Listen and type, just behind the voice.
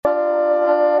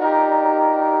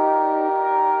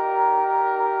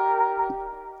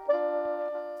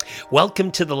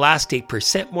Welcome to the Last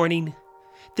 8% Morning.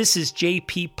 This is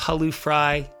JP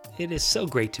Palufry. It is so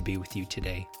great to be with you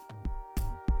today.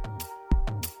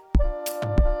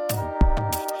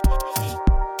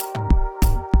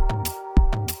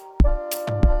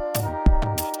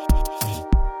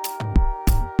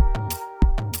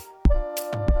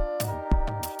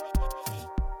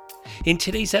 In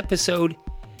today's episode,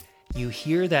 you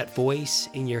hear that voice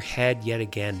in your head yet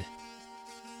again.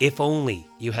 If only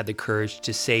you had the courage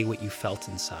to say what you felt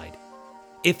inside.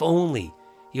 If only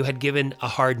you had given a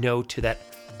hard no to that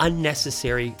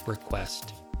unnecessary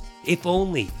request. If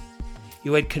only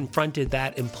you had confronted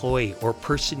that employee or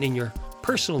person in your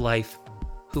personal life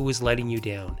who was letting you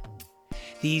down.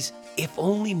 These if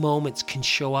only moments can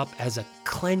show up as a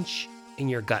clench in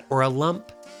your gut or a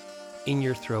lump in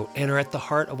your throat and are at the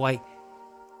heart of why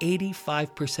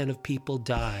 85% of people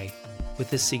die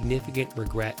with a significant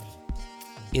regret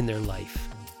in their life.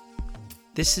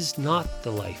 This is not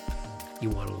the life you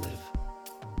want to live.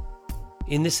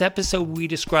 In this episode, we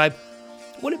describe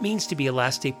what it means to be a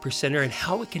last 8%er and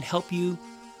how it can help you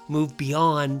move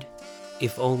beyond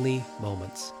if only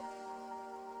moments.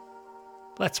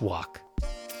 Let's walk.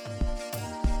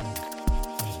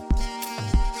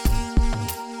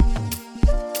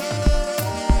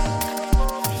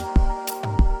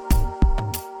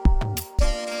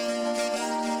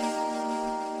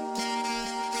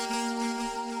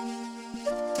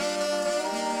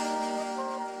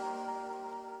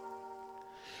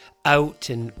 Out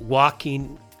and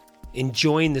walking,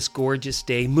 enjoying this gorgeous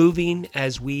day, moving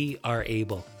as we are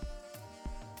able.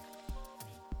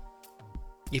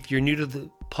 If you're new to the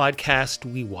podcast,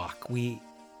 we walk. We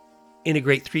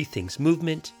integrate three things: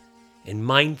 movement and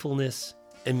mindfulness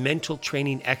and mental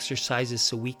training exercises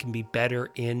so we can be better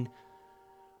in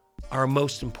our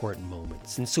most important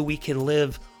moments. And so we can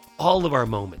live all of our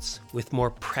moments with more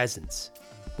presence,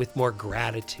 with more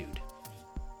gratitude.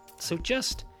 So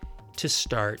just to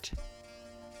start,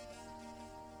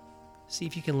 see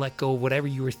if you can let go of whatever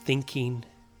you were thinking,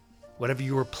 whatever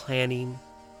you were planning,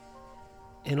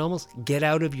 and almost get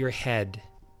out of your head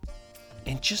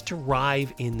and just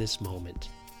arrive in this moment.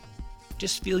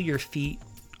 Just feel your feet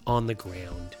on the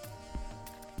ground.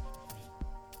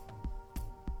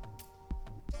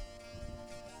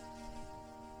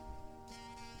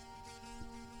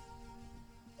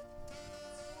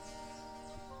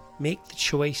 Make the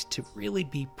choice to really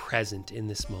be present in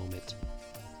this moment.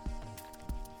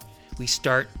 We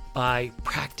start by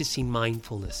practicing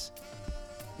mindfulness,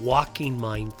 walking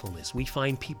mindfulness. We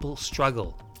find people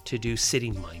struggle to do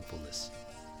sitting mindfulness.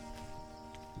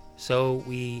 So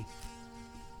we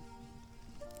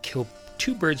kill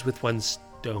two birds with one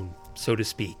stone, so to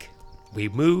speak. We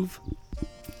move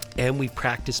and we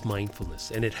practice mindfulness,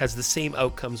 and it has the same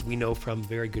outcomes we know from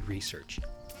very good research.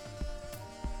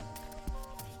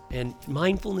 And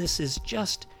mindfulness is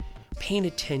just paying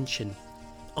attention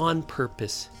on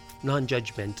purpose,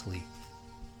 non-judgmentally.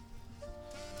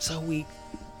 So we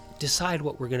decide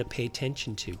what we're going to pay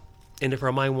attention to. And if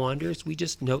our mind wanders, we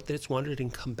just note that it's wandered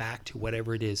and come back to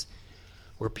whatever it is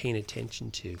we're paying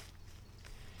attention to.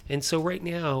 And so right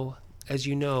now, as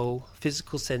you know,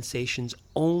 physical sensations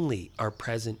only are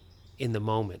present in the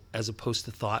moment, as opposed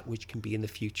to thought, which can be in the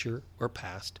future or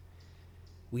past.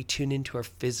 We tune into our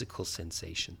physical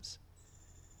sensations.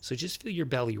 So just feel your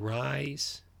belly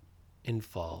rise and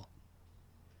fall.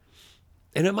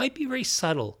 And it might be very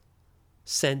subtle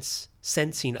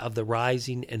sensing of the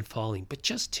rising and falling, but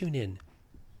just tune in.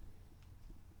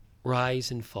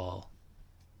 Rise and fall.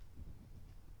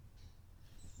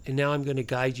 And now I'm going to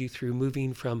guide you through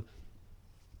moving from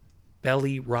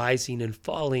belly rising and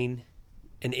falling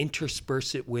and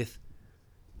intersperse it with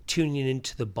tuning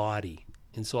into the body.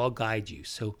 And so I'll guide you.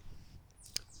 So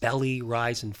belly,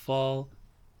 rise and fall,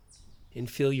 and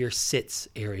feel your sits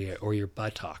area or your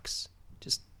buttocks.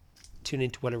 Just tune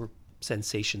into whatever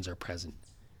sensations are present.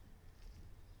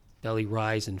 Belly,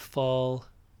 rise and fall.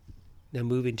 Now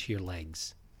move into your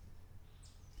legs.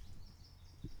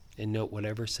 And note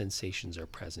whatever sensations are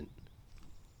present.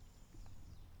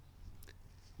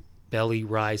 Belly,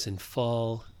 rise and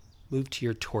fall. Move to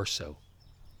your torso.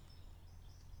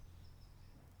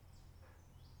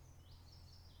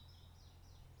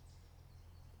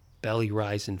 Belly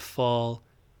rise and fall.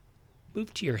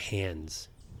 Move to your hands.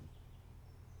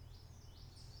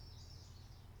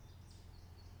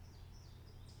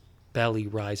 Belly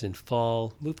rise and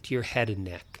fall. Move to your head and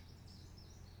neck.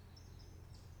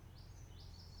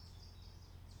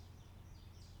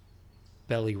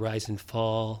 Belly rise and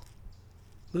fall.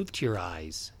 Move to your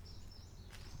eyes.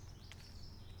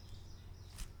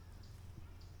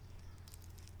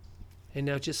 And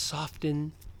now just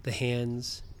soften the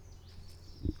hands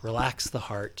Relax the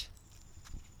heart.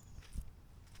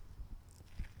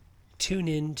 Tune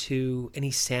in to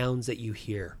any sounds that you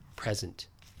hear present.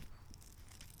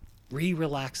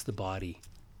 Relax the body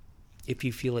if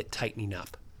you feel it tightening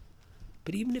up.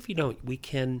 But even if you don't, we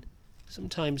can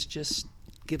sometimes just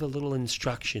give a little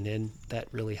instruction, and that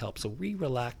really helps. So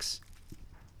relax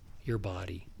your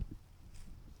body.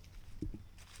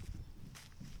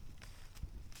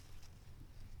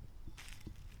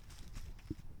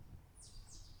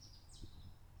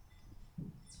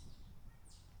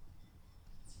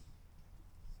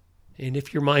 And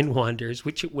if your mind wanders,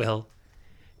 which it will,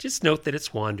 just note that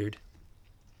it's wandered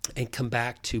and come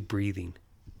back to breathing.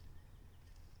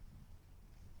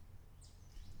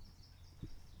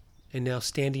 And now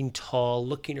standing tall,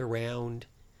 looking around,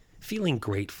 feeling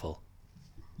grateful,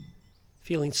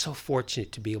 feeling so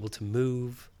fortunate to be able to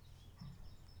move,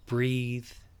 breathe,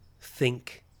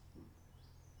 think,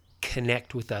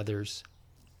 connect with others.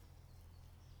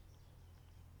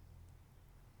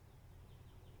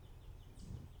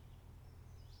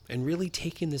 And really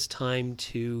taking this time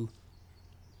to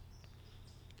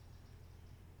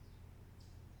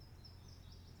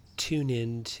tune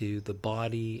in to the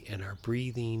body and our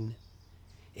breathing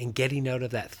and getting out of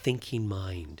that thinking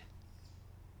mind.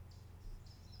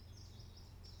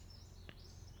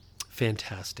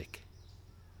 Fantastic.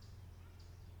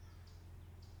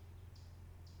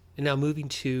 And now moving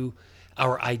to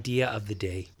our idea of the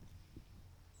day.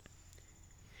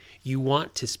 You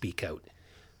want to speak out.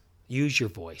 Use your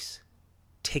voice.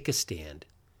 Take a stand.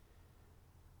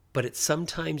 But it's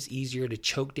sometimes easier to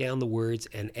choke down the words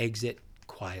and exit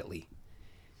quietly.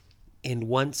 And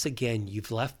once again,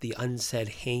 you've left the unsaid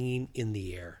hanging in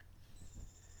the air.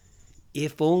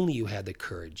 If only you had the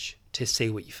courage to say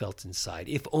what you felt inside.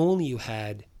 If only you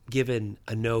had given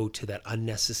a no to that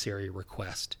unnecessary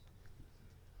request.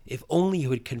 If only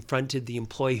you had confronted the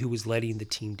employee who was letting the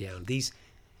team down. These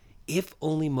if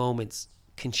only moments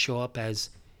can show up as,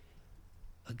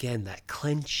 again, that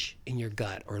clench in your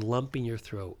gut or lump in your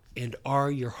throat, and are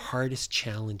your hardest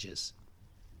challenges.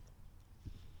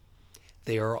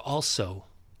 They are also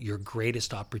your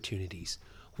greatest opportunities.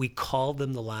 We call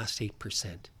them the last 8%.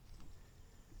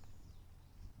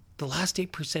 The last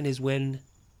 8% is when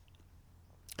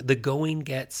the going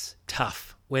gets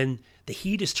tough, when the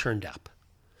heat is turned up,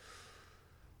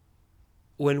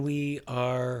 when we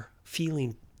are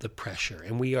feeling the pressure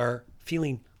and we are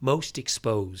feeling most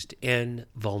exposed and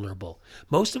vulnerable.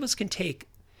 Most of us can take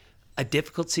a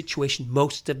difficult situation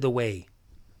most of the way,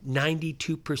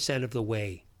 92% of the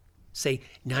way. Say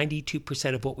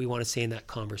 92% of what we want to say in that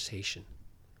conversation.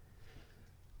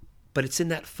 But it's in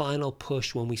that final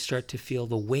push when we start to feel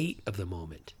the weight of the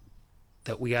moment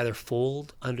that we either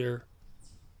fold under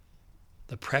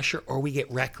the pressure or we get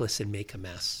reckless and make a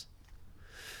mess.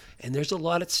 And there's a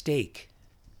lot at stake.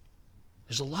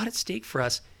 There's a lot at stake for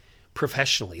us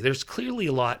professionally. There's clearly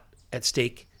a lot at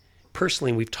stake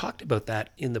personally, and we've talked about that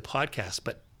in the podcast,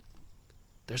 but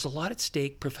there's a lot at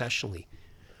stake professionally.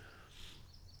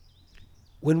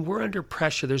 When we're under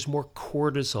pressure, there's more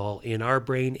cortisol in our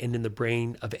brain and in the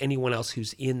brain of anyone else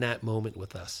who's in that moment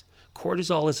with us.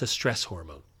 Cortisol is a stress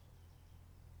hormone.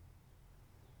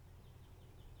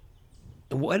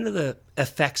 And one of the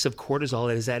effects of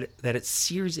cortisol is that it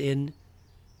sears in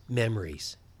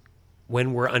memories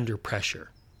when we're under pressure.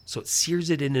 So it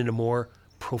sears it in a more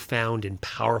profound and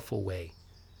powerful way.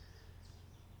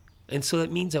 And so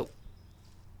that means that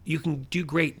you can do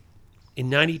great in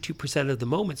 92% of the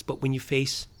moments, but when you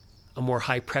face a more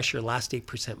high pressure last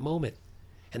 8% moment,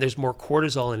 and there's more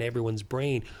cortisol in everyone's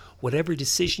brain, whatever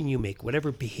decision you make,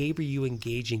 whatever behavior you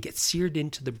engage in gets seared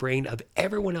into the brain of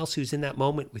everyone else who's in that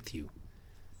moment with you.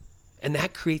 And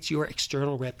that creates your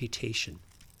external reputation.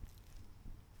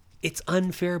 It's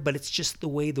unfair, but it's just the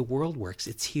way the world works.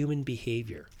 It's human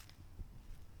behavior.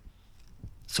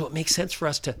 So it makes sense for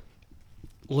us to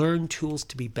learn tools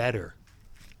to be better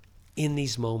in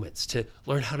these moments, to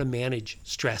learn how to manage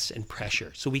stress and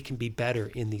pressure so we can be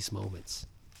better in these moments.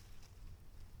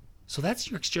 So that's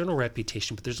your external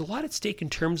reputation, but there's a lot at stake in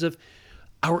terms of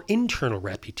our internal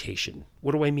reputation.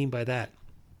 What do I mean by that?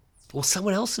 Well,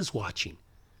 someone else is watching.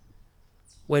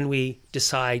 When we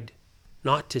decide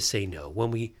not to say no, when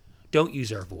we don't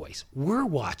use our voice, we're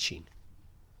watching.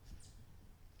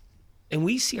 And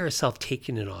we see ourselves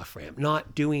taking an off-ramp,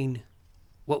 not doing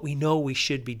what we know we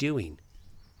should be doing.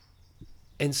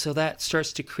 And so that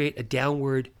starts to create a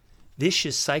downward,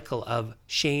 vicious cycle of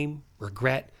shame,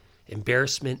 regret,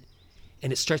 embarrassment,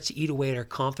 and it starts to eat away at our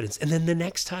confidence. And then the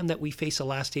next time that we face a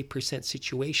last 8%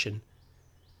 situation,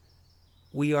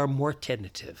 we are more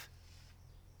tentative.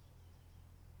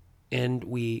 And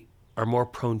we are more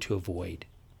prone to avoid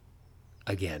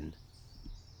again.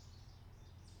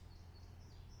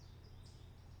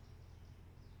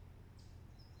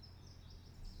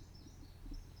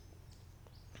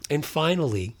 And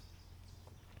finally,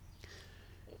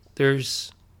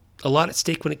 there's a lot at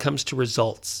stake when it comes to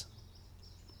results.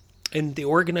 And the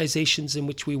organizations in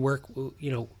which we work,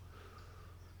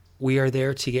 we are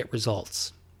there to get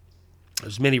results.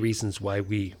 There's many reasons why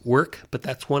we work, but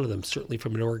that's one of them, certainly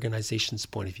from an organization's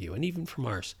point of view, and even from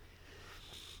ours.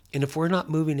 And if we're not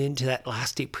moving into that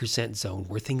last 8% zone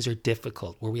where things are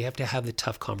difficult, where we have to have the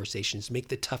tough conversations, make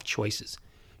the tough choices,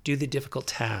 do the difficult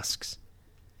tasks,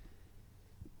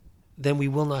 then we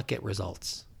will not get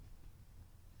results.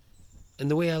 And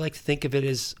the way I like to think of it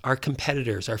is our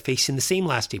competitors are facing the same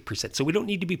last 8%. So we don't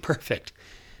need to be perfect.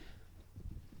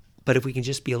 But if we can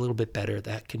just be a little bit better,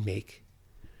 that can make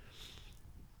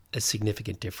a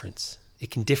significant difference. It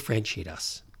can differentiate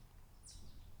us.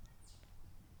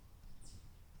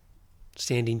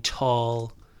 Standing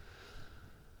tall,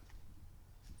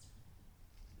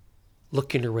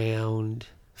 looking around,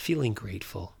 feeling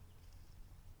grateful.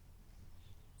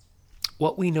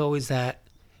 What we know is that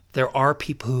there are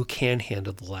people who can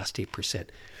handle the last 8%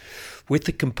 with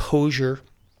the composure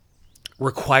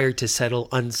required to settle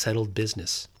unsettled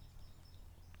business.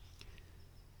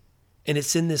 And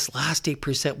it's in this last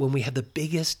 8% when we have the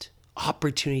biggest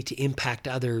opportunity to impact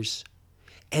others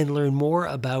and learn more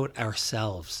about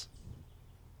ourselves.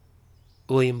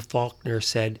 William Faulkner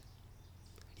said,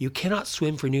 "You cannot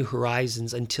swim for new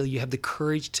horizons until you have the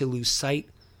courage to lose sight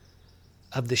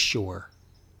of the shore."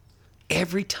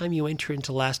 Every time you enter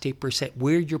into last 8%,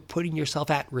 where you're putting yourself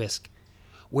at risk,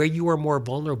 where you are more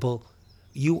vulnerable,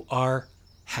 you are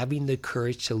having the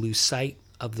courage to lose sight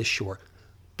of the shore.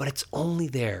 But it's only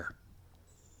there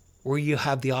where you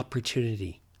have the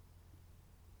opportunity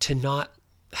to not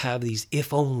have these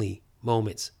if only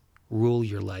moments rule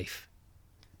your life.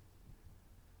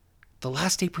 The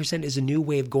last 8% is a new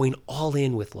way of going all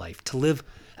in with life, to live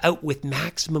out with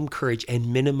maximum courage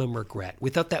and minimum regret,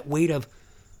 without that weight of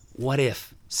what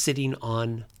if sitting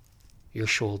on your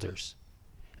shoulders.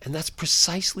 And that's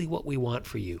precisely what we want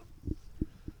for you.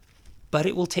 But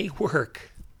it will take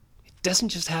work. It doesn't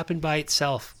just happen by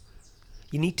itself.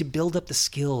 You need to build up the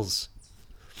skills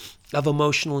of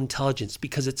emotional intelligence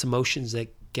because it's emotions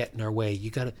that get in our way. You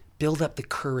got to build up the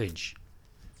courage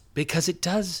because it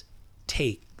does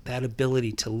take that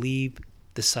ability to leave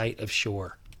the sight of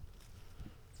shore.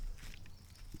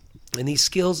 And these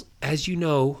skills, as you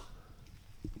know,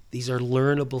 these are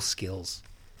learnable skills.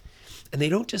 And they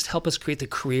don't just help us create the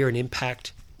career and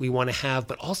impact we want to have,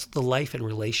 but also the life and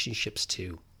relationships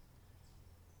too.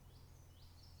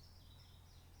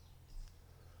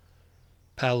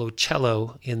 Paolo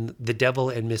Coelho in The Devil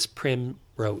and Miss Prim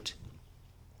wrote,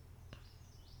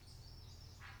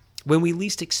 "When we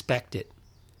least expect it,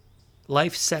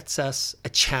 life sets us a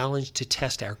challenge to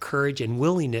test our courage and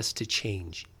willingness to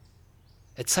change.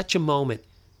 At such a moment,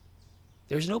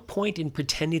 there's no point in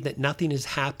pretending that nothing has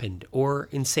happened or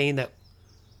in saying that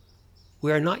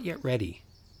we are not yet ready.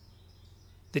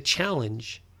 The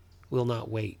challenge will not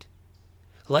wait.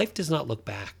 Life does not look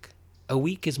back. A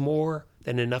week is more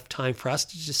than enough time for us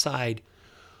to decide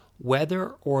whether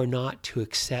or not to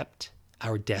accept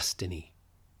our destiny."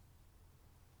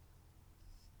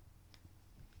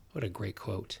 What a great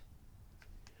quote.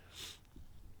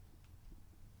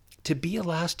 To be a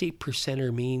last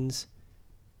 8%er means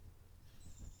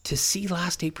to see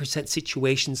last 8%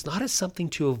 situations not as something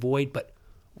to avoid, but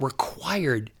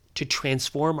required to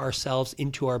transform ourselves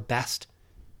into our best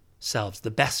selves,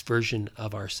 the best version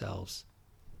of ourselves.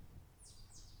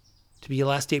 To be a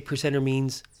last 8%er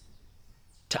means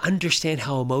to understand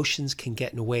how emotions can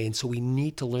get in the way. And so we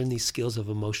need to learn these skills of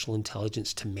emotional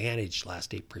intelligence to manage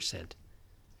last 8%.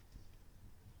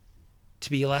 To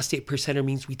be a last 8%er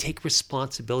means we take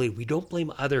responsibility. We don't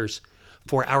blame others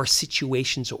for our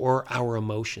situations or our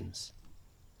emotions.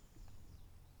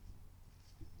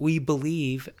 We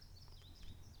believe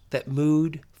that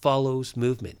mood follows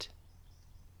movement.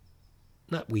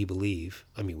 Not we believe,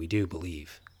 we do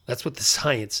believe. That's what the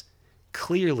science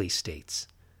clearly states.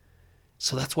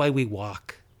 So that's why we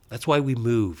walk. That's why we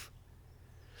move.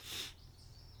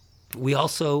 We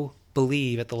also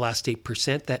believe at the last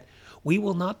 8% that we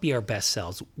will not be our best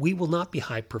selves. We will not be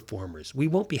high performers. We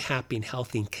won't be happy and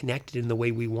healthy and connected in the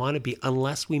way we want to be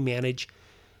unless we manage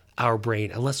our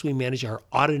brain, unless we manage our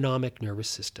autonomic nervous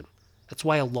system. That's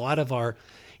why a lot of our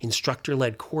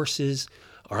instructor-led courses,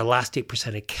 our Last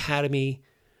 8% Academy,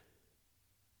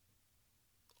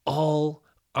 all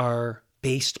are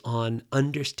based on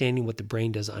understanding what the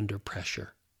brain does under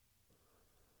pressure.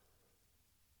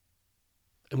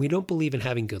 And we don't believe in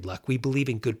having good luck. We believe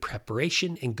in good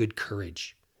preparation and good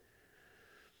courage.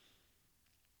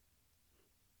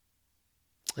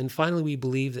 And finally, we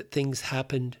believe that things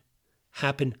happen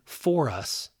for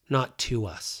us, not to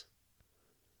us.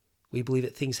 We believe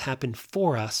that things happen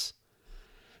for us,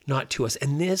 not to us.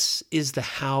 And this is the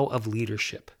how of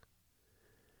leadership.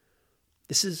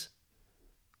 This is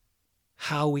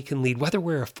how we can lead, whether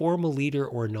we're a formal leader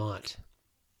or not.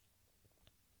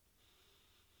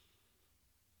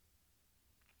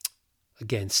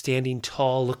 Again, standing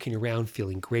tall, looking around,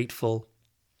 feeling grateful.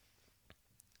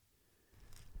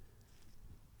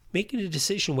 Making a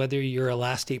decision whether you're a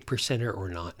last 8%er or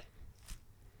not.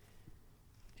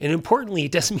 And importantly,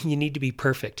 it doesn't mean you need to be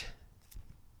perfect.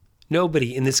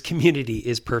 Nobody in this community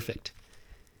is perfect.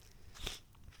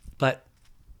 But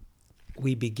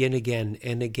we begin again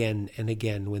and again and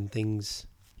again when things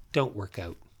don't work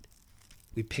out.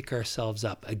 We pick ourselves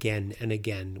up again and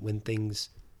again when things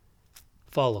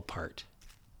fall apart.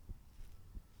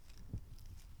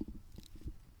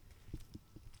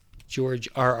 George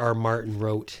R.R. Martin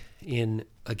wrote in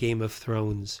A Game of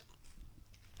Thrones.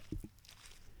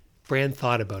 Bran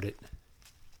thought about it.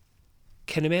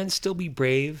 Can a man still be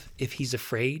brave if he's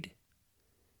afraid?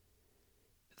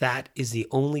 That is the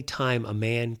only time a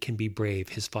man can be brave,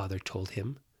 his father told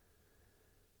him.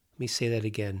 Let me say that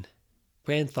again.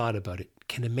 Bran thought about it.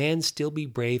 Can a man still be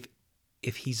brave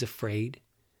if he's afraid?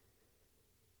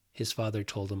 His father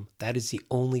told him, that is the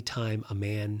only time a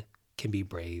man can be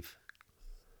brave.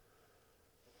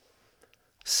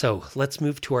 So let's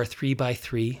move to our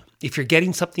 3x3. If you're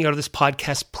getting something out of this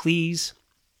podcast, please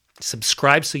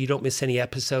subscribe so you don't miss any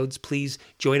episodes. Please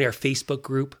join our Facebook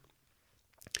group.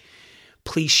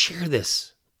 Please share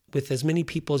this with as many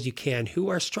people as you can who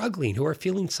are struggling, who are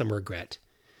feeling some regret.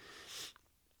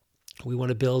 We want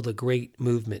to build a great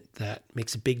movement that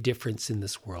makes a big difference in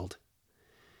this world.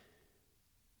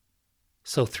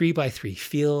 So 3x3,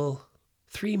 feel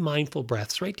 3 mindful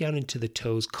breaths right down into the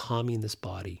toes, calming this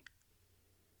body.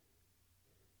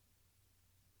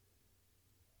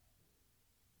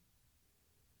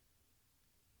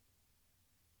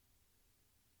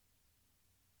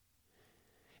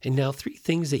 And now 3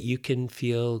 things that you can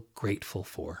feel grateful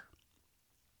for.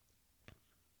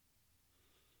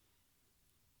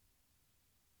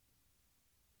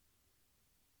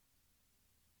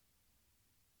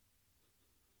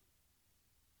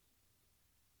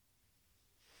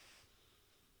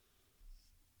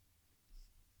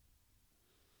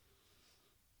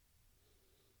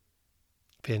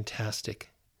 Fantastic.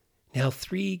 Now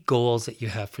 3 goals that you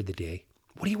have for the day.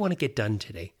 What do you want to get done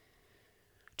today?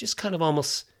 Just kind of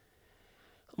almost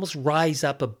rise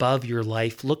up above your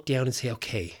life, look down and say,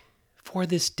 okay, for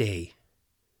this day,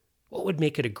 what would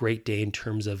make it a great day in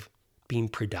terms of being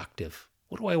productive?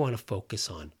 What do I want to focus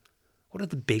on? What are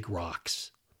the big rocks,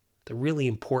 the really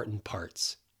important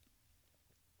parts?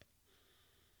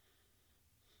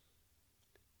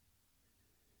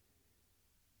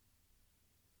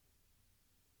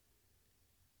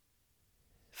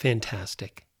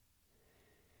 Fantastic.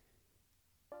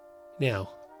 Now,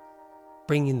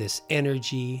 bringing this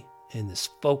energy and this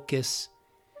focus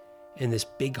and this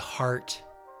big heart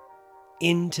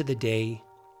into the day.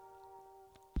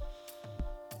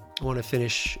 I want to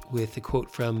finish with a quote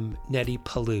from Nettie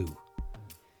Palou.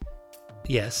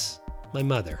 Yes, my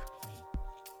mother.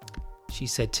 She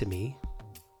said to me,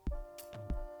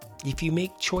 if you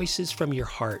make choices from your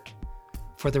heart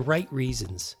for the right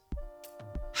reasons,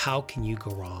 how can you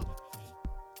go wrong?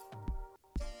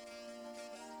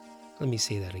 Let me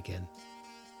say that again.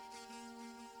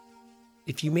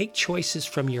 If you make choices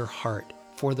from your heart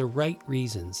for the right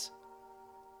reasons,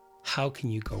 how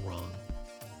can you go wrong?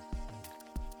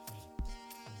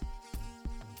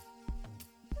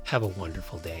 Have a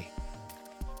wonderful day.